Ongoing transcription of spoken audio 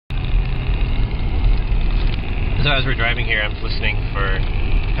So as we're driving here, I'm listening for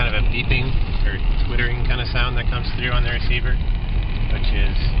kind of a beeping or twittering kind of sound that comes through on the receiver, which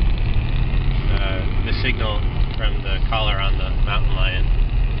is the signal from the collar on the mountain lion.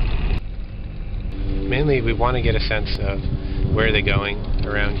 Mainly we want to get a sense of where are they going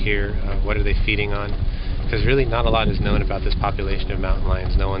around here, what are they feeding on, because really not a lot is known about this population of mountain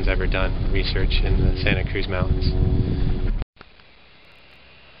lions. No one's ever done research in the Santa Cruz Mountains.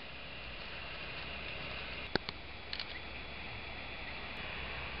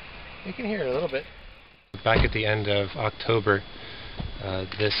 You can hear it a little bit. Back at the end of October,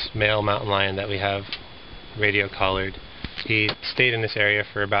 this male mountain lion that we have radio collared, he stayed in this area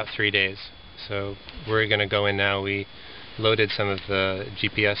for about 3 days. So we're going to go in now. We loaded some of the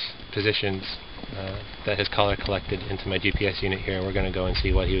GPS positions that his collar collected into my GPS unit here, and we're going to go and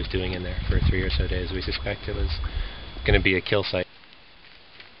see what he was doing in there for 3 or so days. We suspect it was going to be a kill site.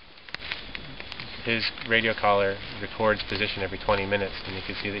 His radio collar records position every 20 minutes, and you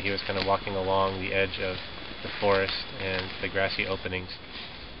can see that he was kind of walking along the edge of the forest and the grassy openings,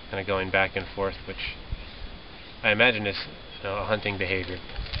 kind of going back and forth, which I imagine is a hunting behavior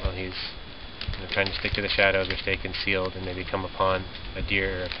while he's trying to stick to the shadows or stay concealed and maybe come upon a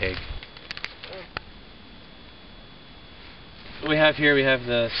deer or a pig. What we have here, we have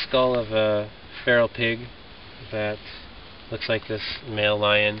the skull of a feral pig that looks like this male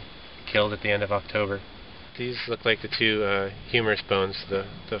lion killed at the end of October. These look like the two humerus bones,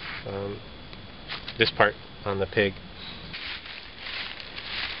 this part on the pig.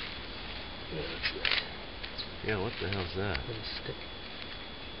 Yeah, what the hell's that?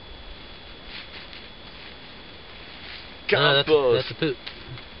 That's a poop.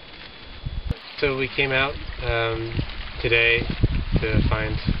 So we came out today to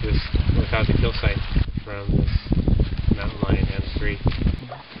find this without the kill site from this mountain lion M3.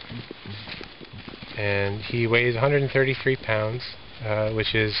 And he weighs 133 pounds,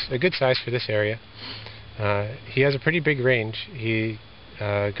 which is a good size for this area. He has a pretty big range. He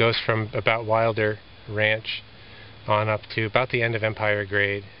goes from about Wilder Ranch on up to about the end of Empire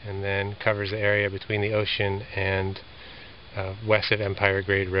Grade, and then covers the area between the ocean and west of Empire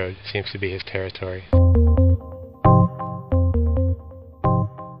Grade Road. Seems to be his territory.